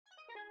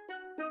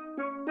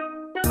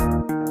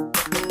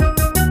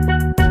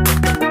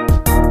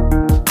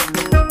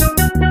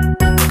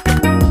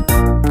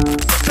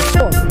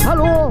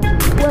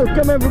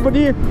Welcome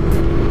everybody.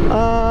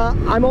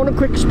 I'm on a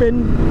quick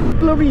spin. A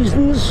couple of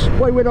reasons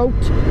why we're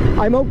out.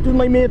 I'm out with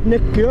my mate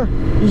Nick here.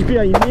 He's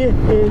behind me.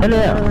 And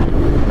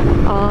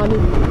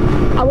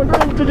I want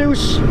to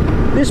introduce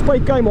this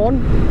bike I'm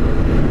on.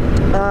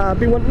 I've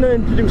been wanting to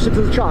introduce it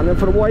to the channel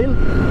for a while.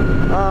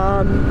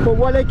 But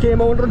while I came,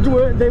 I wanted to do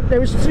it. There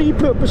was three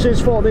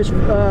purposes for this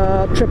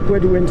trip we're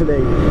doing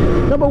today.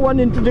 Number one,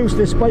 introduce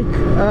this bike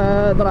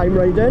that I'm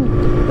riding.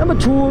 Number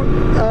two,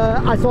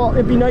 I thought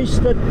it'd be nice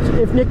that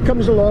if Nick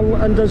comes along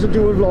and does a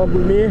dual vlog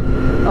with me,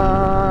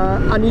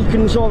 and he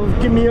can sort of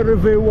give me a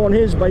review on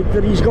his bike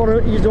that he's got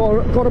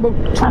about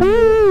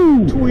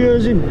 2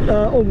 years in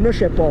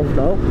ownership of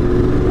now.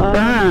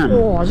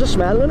 Oh, there's a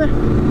smell in it.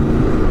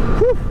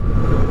 Whew.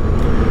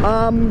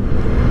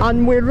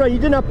 And we're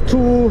riding up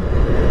to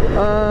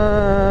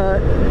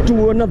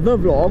do another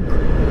vlog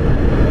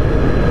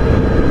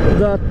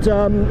that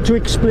to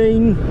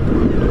explain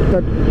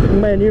that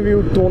many of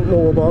you don't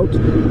know about,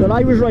 that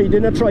I was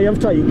riding a Triumph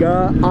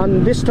Tiger,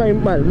 and this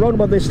time, well, round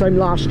about this time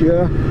last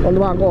year on the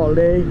bank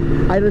holiday,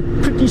 I had a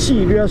pretty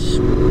serious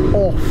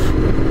off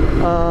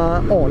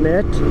on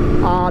it,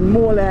 and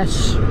more or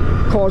less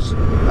caused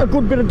a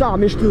good bit of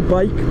damage to the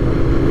bike,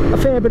 a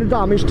fair bit of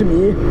damage to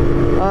me.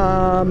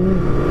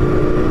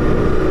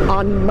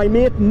 And my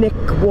mate Nick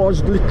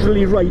was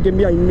literally riding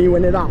behind me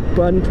when it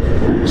happened,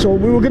 so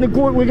we're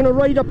gonna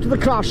ride up to the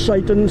crash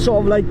site and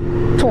sort of like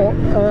talk,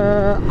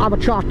 have a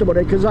chat about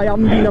it, because I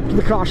haven't been up to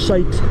the crash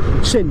site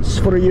since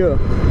for a year.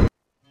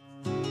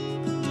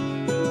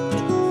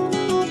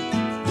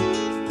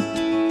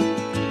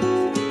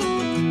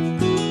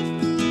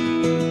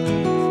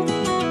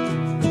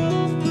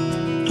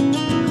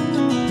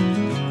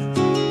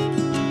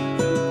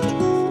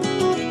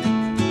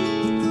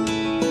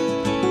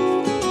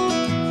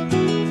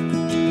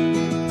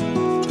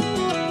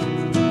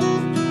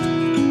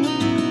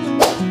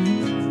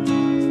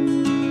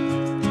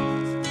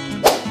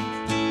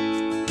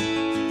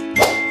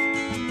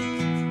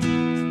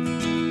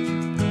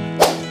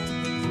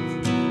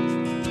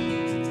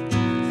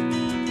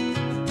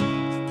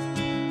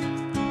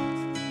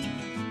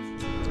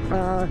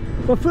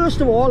 But first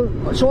of all,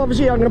 so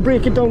obviously I'm going to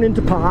break it down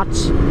into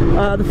parts.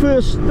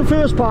 The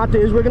first part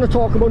is we're going to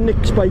talk about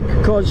Nick's bike,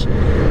 because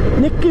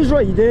Nick is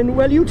riding,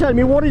 well, you tell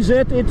me, what is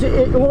it?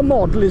 What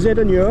model is it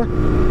and year?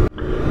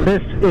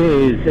 This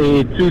is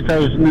a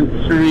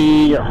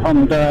 2003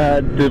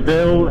 Honda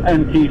Deauville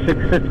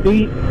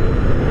NT650,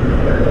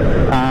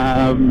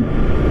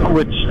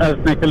 which, as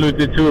Nick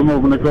alluded to a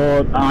moment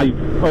ago,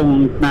 I've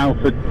owned now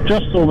for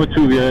just over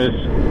 2 years.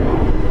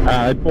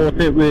 I bought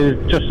it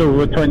with just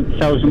over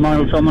 20,000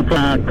 miles on the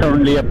car,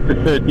 currently up to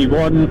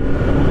 31,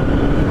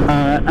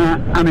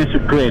 and it's a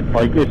great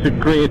bike. It's a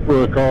great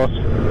workhorse.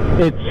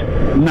 It's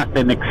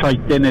nothing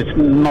exciting. It's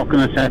not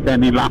going to set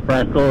any lap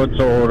records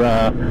or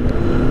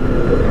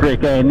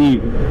break any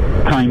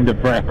kind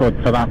of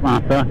record for that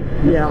matter.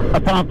 Yeah.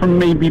 Apart from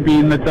maybe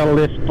being the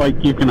dullest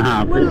bike you can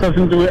have. Well, it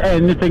doesn't do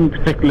anything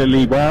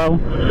particularly well,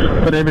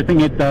 but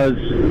everything it does,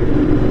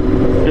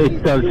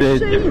 it does it.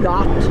 Say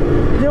that.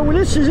 Yeah, well,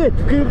 this is it,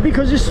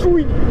 because it's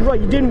through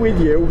riding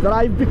with you that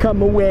I've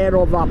become aware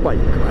of that bike,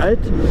 right?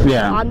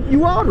 Yeah. And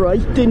you are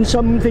right in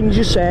some things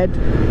you said.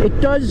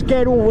 It does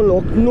get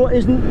overlooked.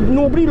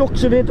 Nobody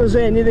looks at it as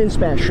anything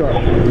special.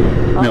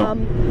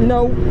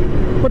 No.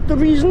 But the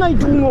reason I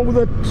do know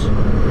that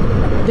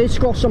it's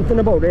got something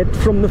about it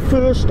from the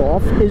first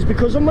off is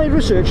because of my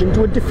research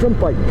into a different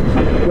bike,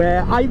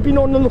 where I've been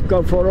on the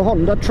lookout for a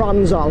Honda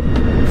Transalp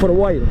for a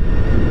while.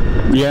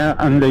 Yeah,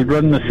 and they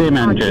run the same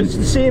engine. It's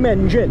the same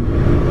engine,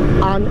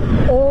 and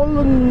all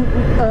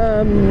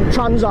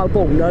Transalp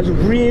owners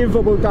rave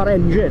about that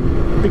engine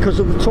because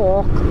of the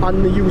torque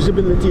and the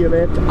usability of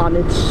it, and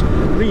it's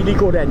really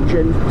good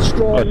engine,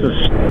 strong, it's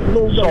a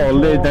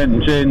solid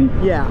engine.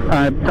 Yeah.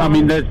 I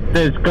mean,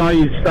 there's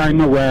guys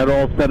I'm aware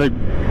of that are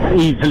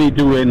easily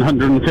doing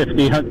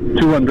 150,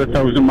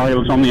 200,000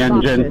 miles on the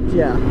engine. That's it,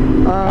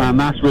 yeah. And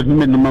that's with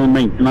minimal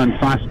maintenance.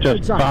 That's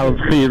just valve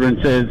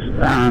clearances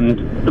and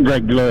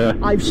regular.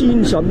 I've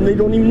seen some, they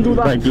don't even do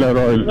that. Regular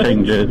oil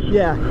changes.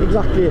 Yeah,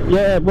 exactly.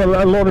 Yeah,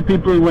 well, a lot of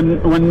people,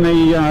 when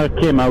they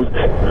came out,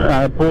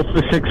 both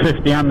the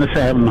 650 and the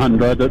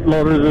 700, a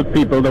lot of the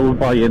people that were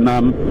buying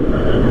them,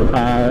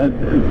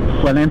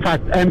 well, in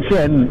fact,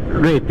 MCN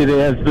rated it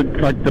as the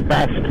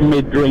best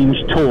mid-range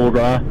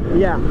tourer.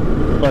 Yeah.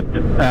 But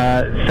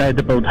said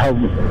about how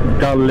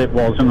dull it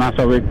was, and that's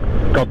how it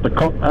got the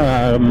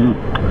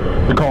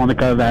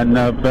Konica then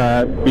of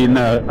being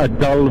a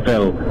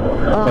Deauville.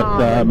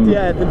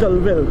 Yeah, the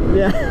Deauville,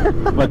 yeah.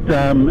 But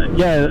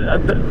yeah,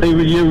 they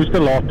were used a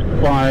lot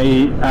by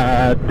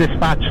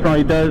dispatch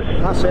riders.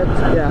 That's it,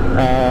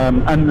 yeah.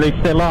 And they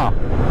still are.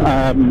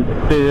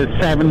 The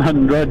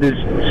 700 is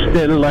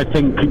still, I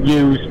think,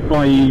 used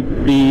by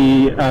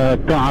the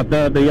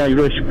Garda, the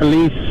Irish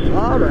police.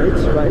 Ah, right.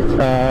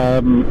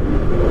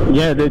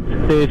 Yeah,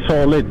 they're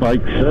solid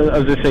bikes.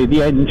 As I say,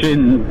 the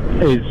engine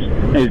is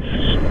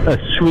a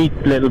sweet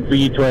little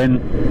V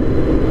twin.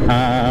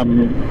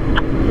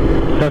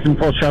 Doesn't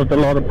push out a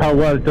lot of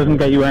power, it doesn't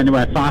get you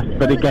anywhere fast,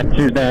 but it gets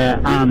you there,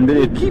 and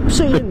it's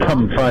the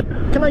comfort.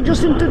 Can I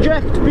just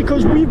interject?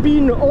 Because we've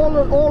been,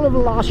 all of the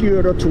last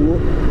year or two,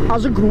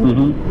 as a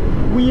group,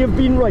 we have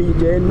been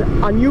riding,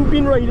 and you've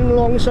been riding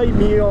alongside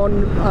me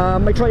on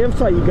my Triumph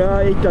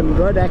Tiger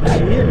 800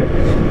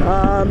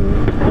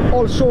 XE.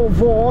 Also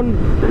Vaughan,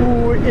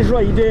 who is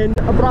riding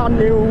a brand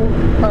new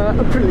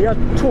Aprilia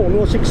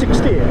Tono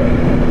 660.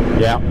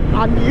 Yeah.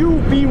 And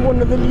you've been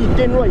one of the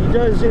leading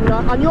riders in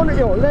that, and you're,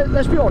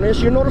 let's be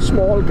honest, you're not a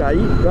small guy,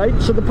 right?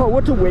 So the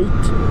power to weight,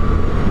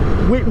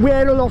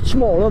 we're a lot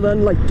smaller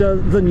than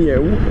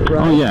you,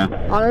 right? Oh yeah.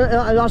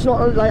 And that's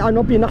not like, I'm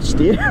not being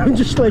nasty. I'm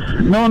just like,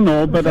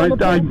 no, but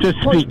I'm just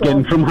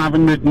speaking from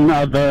having ridden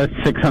other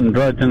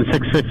 600s and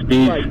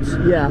 650s. Right,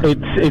 yeah.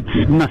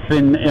 It's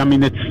nothing. I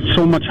mean, it's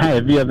so much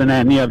heavier than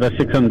any other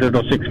 600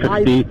 or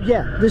 650.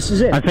 Yeah, this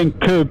is it. I think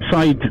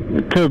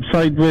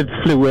curbside with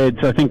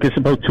fluids, I think it's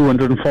about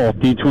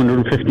 240,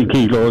 250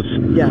 kilos.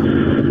 Yeah.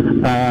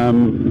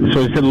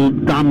 So it's a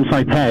damn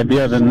sight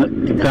heavier than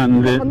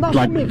the, and that's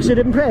what makes it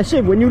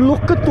impressive. When you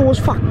look at those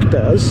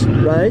factors,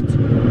 right,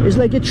 it's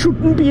like it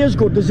shouldn't be as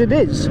good as it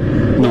is.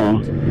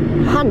 No.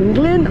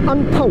 Handling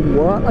and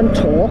power and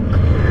torque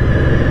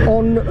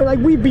on, like,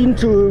 we've been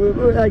to,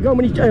 like, how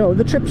many,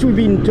 the trips we've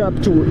been to, up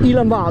to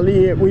Elan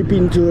Valley, we've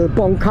been to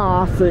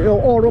Boncath,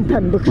 or on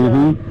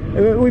Pembrokeshire.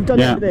 We've done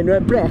everything,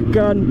 right?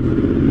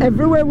 Brecon,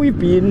 everywhere we've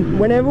been,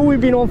 whenever we've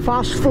been on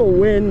fast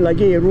flowing,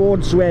 like A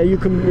roads where you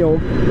can,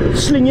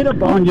 sling it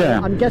about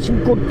and get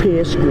some good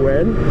pace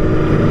going,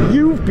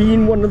 you've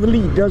been one of the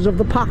leaders of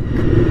the pack.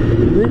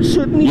 It's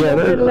certainly not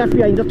been left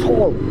behind at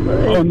all.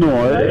 Oh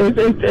no,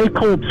 it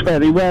copes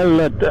very well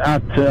at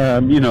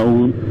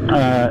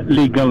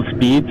legal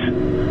speeds.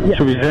 Yeah.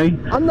 Shall we say?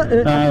 And at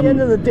the end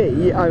of the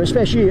day,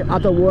 especially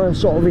at our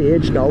sort of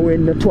age now,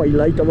 in the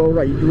twilight of our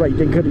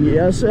riding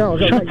careers.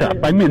 Shut up,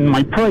 I'm in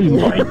my prime,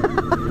 boy.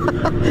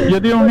 You're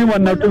the only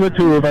one out of the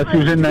two of us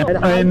who's in their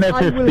 50s. I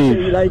will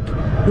say, like,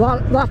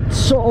 that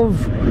sort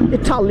of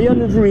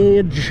Italian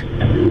rage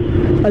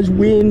has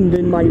waned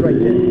in my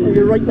riding.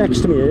 You're right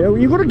next to me.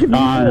 You've got to give me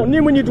a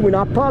warning when you're doing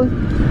that, pal.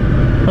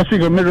 That's what you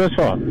got mirrors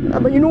for.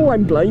 But you know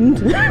I'm blind.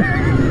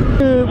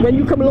 When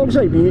you come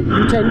alongside me,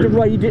 you tend to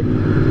ride it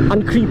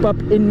and creep up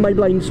in my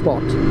blind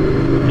spot.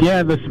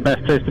 Yeah, that's the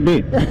best place to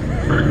be.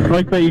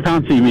 Right where you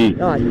can't see me.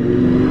 Aye.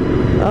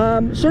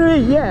 So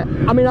anyway, yeah,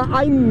 I mean,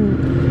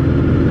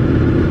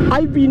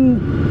 I've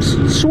been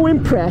so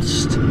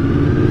impressed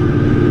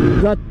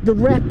that the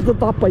rep that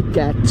bike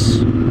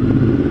gets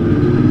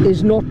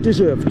is not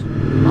deserved.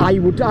 I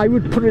would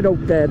put it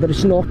out there that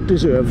it's not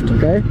deserved.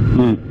 Okay.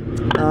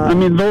 I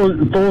mean,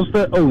 those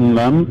that own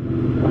them,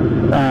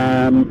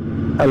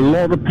 a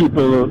lot of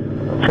people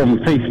from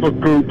Facebook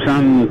groups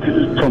and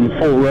from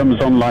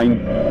forums online,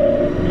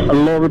 a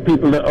lot of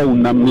people that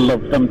own them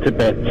love them to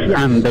bits,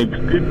 and they've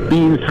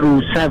been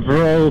through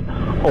several,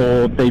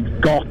 or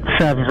they've got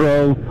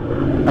several.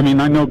 I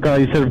mean, I know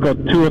guys that have got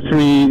 2 or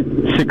 3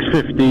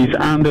 650s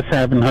and a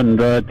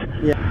 700.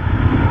 Yeah.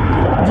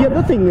 The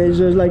other thing is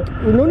like,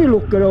 when you only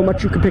look at how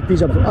much you can pick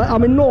these up. I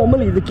mean,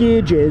 normally the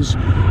gauge is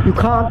you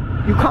can't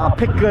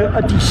pick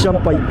a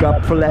decent bike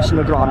up for less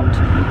than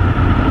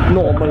 £1,000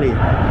 normally.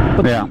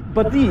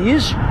 But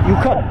these you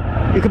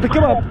can pick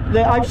them up.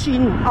 I've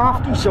seen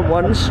half decent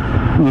ones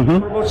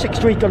for about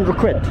 600 to 800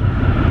 quid.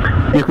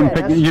 You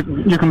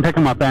can pick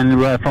them up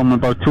anywhere from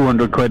about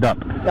 200 quid up.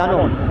 I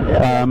know.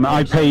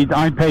 I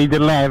paid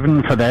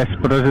 11 for this,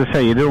 but as I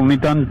say, it had only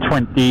done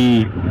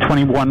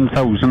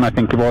 21,000, I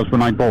think it was,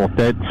 when I bought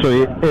it.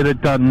 So it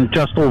had done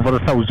just over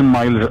 1,000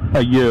 miles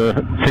a year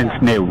since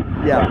new.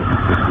 Yeah.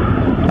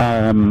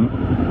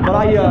 But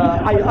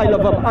I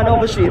love them, and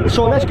obviously,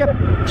 so let's get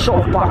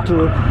sort of back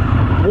to,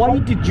 why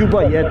did you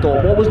buy it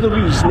though? What was the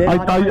reasoning?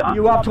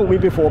 You have told me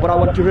before, but I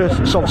want you to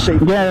sort of say.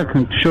 Yeah,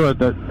 sure.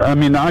 I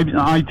mean,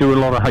 I do a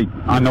lot of hike.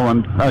 I know,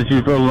 as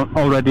you've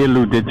already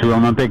alluded to,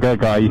 I'm a bigger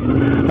guy.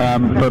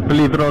 But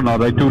believe it or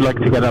not, I do like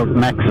to get out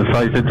and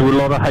exercise. I do a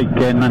lot of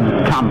hiking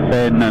and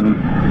camping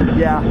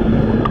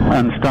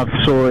and stuff.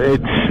 So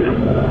it's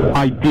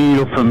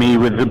ideal for me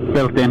with the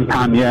built-in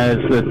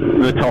panniers,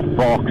 the top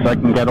box. I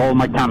can get all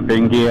my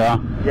camping gear,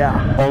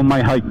 all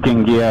my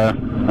hiking gear.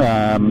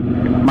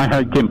 My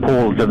hiking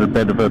poles are a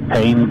bit of a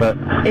pain, but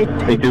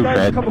they do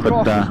fit. Come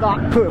across as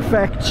that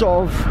perfect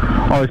sort of.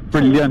 Oh, it's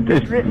brilliant!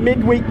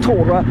 Mid-weight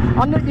tourer,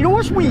 and you know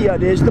what's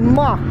weird is the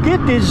market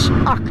is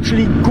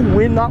actually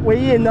going that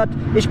way, in that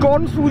it's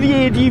gone through the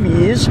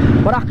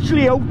ADVs, but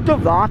actually out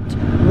of that,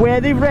 where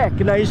they've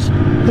recognised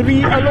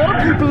a lot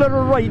of people that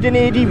are riding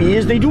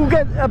ADVs, they do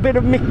get a bit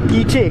of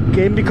Mickey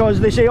taking because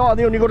they say, oh,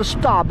 they only go to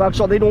Starbucks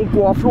or they don't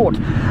go off-road,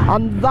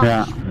 and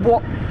that's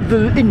what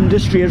the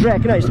industry has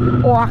recognised.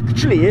 Oh,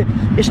 actually,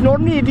 it's not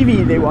an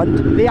ADV they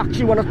want. They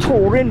actually want a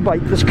touring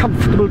bike that's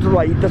comfortable to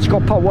ride, that's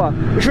got power.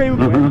 Which way we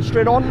going?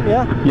 Straight on,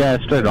 yeah? Yeah,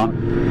 straight on.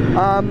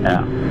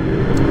 Yeah.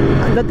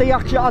 And that they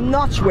actually, and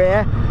that's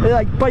where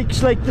like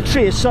bikes like the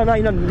Tracer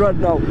 900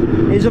 now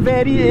is a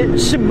very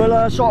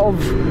similar sort of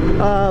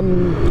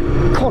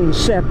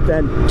concept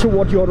then to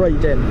what you're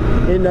riding,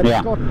 in that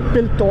it's got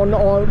built on,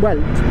 or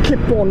well,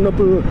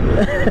 clip-onable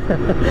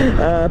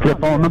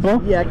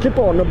clip-onable? Yeah,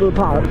 clip-onable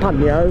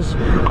panniers,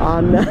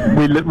 and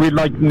we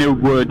like new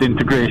word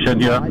integration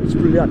here. Yeah, it's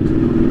brilliant.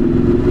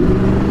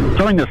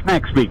 Join us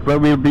next week where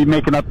we'll be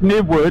making up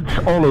new words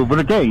all over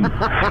again.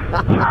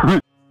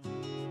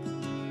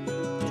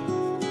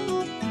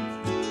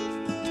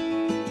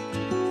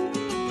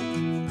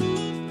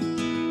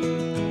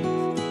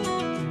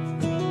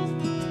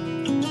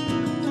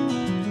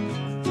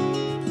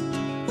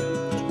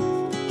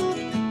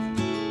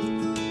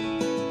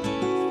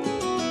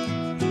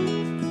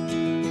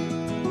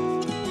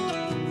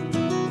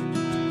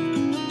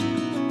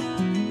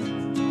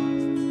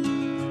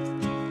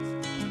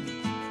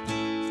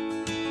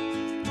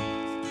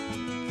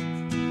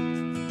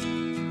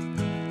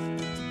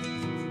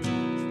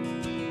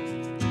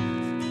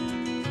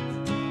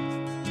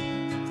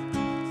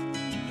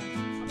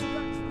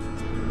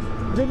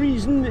 The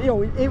reason, you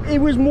know, it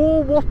was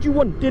more what you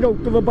wanted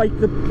out of a bike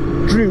that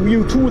drew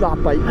you to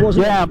that bike,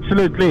 wasn't it? Yeah,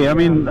 absolutely. I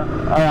mean,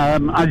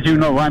 as you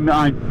know,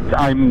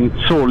 I'm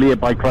solely a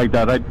bike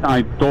rider.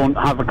 I don't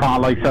have a car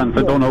license.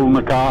 I don't own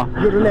a car.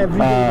 You're an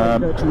everyday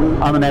rider too.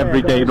 I'm an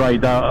everyday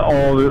rider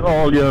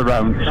all year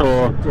round.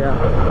 So,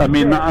 yeah. I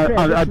mean,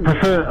 I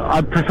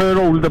prefer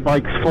older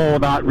bikes for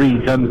that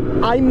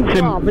reason. I'm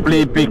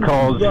simply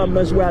because them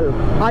as well.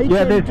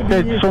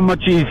 They're so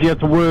much easier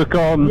to work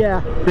on.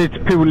 Yeah. It's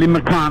purely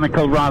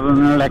mechanical rather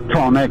than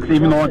electronics.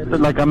 Even though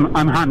like I'm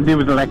handy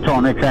with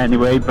electronics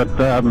anyway, but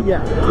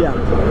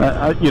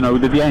you know,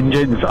 the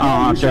engines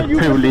are just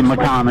purely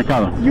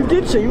mechanical. You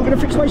did say you were going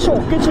to fix my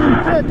sockets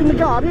and put it in the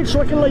garage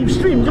so I can live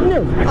stream, didn't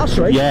you? That's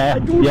right. Yeah,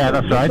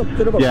 that's right.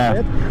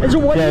 Yeah. It's a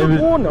while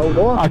ago now,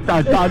 though.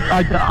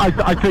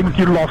 I think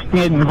you lost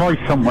the invoice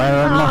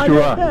somewhere. I'm not sure.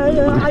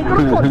 Yeah. I got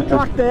a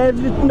contract there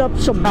written up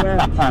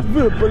somewhere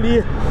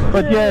verbally.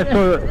 But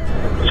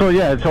so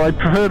I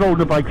prefer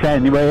older bikes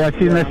anyway. I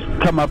seen this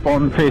come up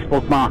on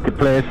Facebook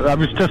Marketplace. I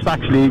was just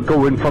actually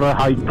going for a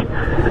hike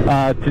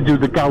to do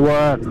the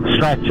Gower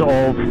stretch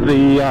of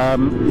the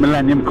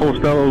Millennium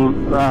Coastal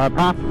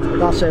Path.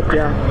 That's it,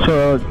 yeah.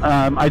 So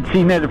I'd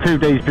seen it a few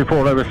days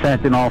before I was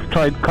setting off,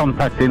 tried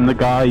contacting the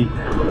guy,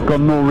 got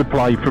no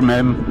reply from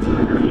him.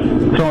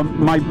 So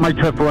my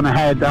trip went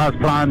ahead as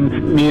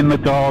planned, me and the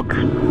dog,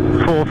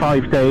 4 or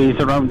 5 days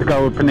around the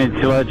Gower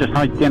Peninsula, just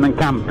hiking and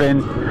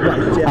camping,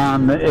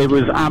 and it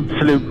was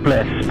absolute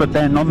bliss. But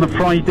then on the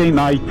Friday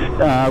night,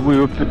 we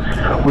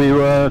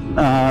were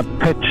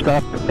pitched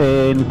up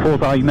in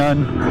Port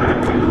Einan,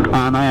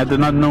 and I had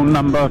an unknown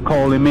number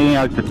calling me.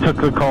 I took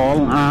the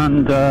call,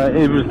 and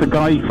it was the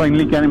guy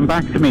finally getting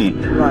back to me.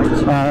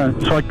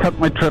 So I cut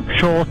my trip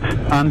short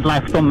and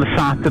left on the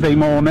Saturday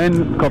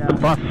morning, got the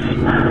bus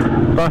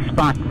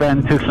back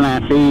then to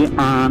Sletty,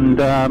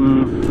 and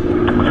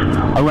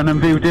I went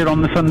and viewed it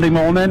on the Sunday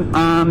morning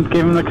and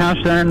gave him the cash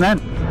there and then.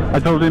 I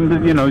told him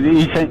that, you know,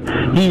 he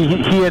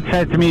had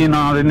said to me in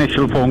our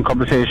initial phone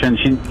conversation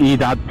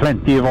he'd had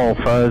plenty of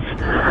offers,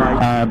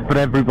 but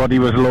everybody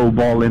was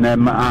lowballing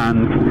him,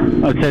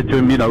 and I said to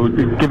him, you know,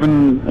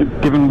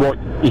 given what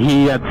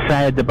he had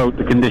said about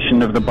the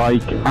condition of the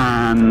bike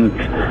and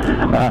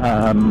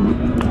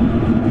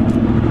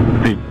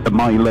the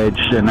mileage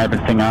and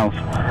everything else,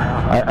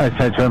 I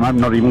said to him, I'm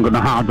not even going to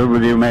argue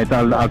with you, mate.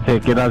 I'll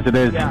take it as it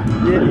is.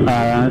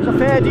 It's a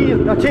fair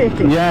deal. I take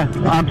it. Yeah,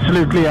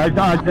 absolutely.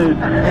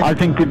 I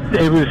think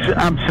it was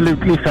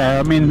absolutely fair.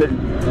 I mean,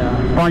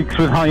 bikes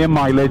with higher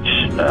mileage,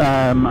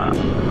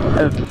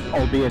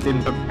 albeit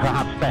in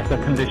perhaps better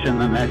condition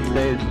than this,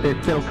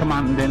 they're still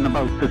commanding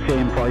about the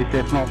same price,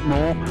 if not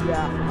more.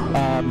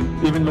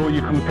 Even though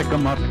you can pick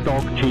them up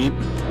dog cheap.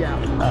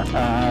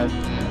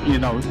 You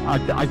know,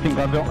 I think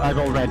I've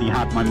already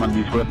had my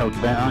money's worth out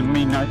there. I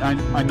mean,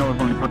 I know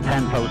I've only put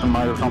 10,000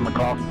 miles on the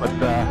clock, but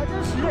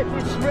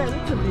it's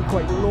relatively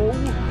quite low.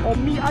 Or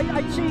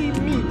I'd say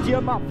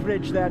medium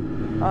average then,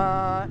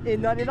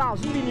 in that it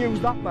hasn't been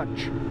used that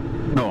much.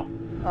 No.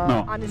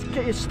 And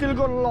it's still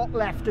got a lot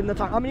left in the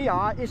tank. I mean,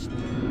 it's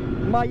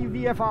my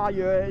VFR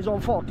year is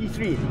on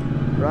 43,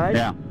 right?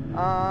 Yeah.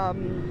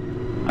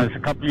 And it's a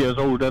couple of years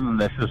older than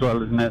this as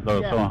well, isn't it?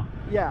 Though.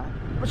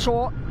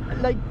 So,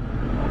 like.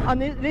 And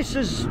this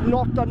has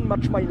not done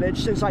much mileage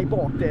since I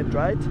bought it,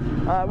 right?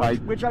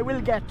 Which I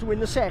will get to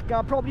in a second.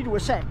 I'll probably do a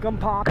second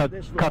part of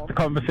this vlog.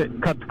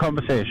 Cut the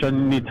conversation.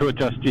 You need to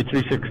adjust your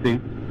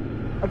 360.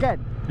 Again?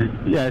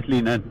 Yeah, it's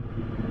leaning.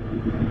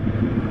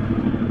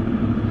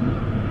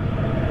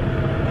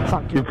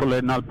 Thank you. You pull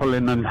in, I'll pull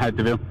in and head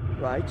of you.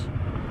 Right.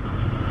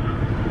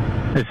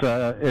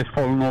 It's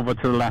fallen over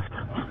to the left.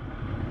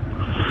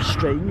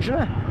 Strange,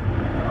 isn't it?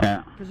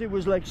 Yeah. Because it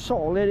was like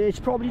solid. It's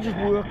probably just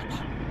worked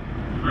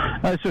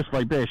It's just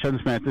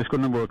vibrations, mate. It's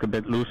going to work a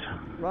bit loose.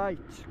 Right,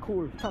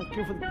 cool. Thank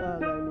you for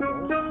letting me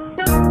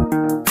know.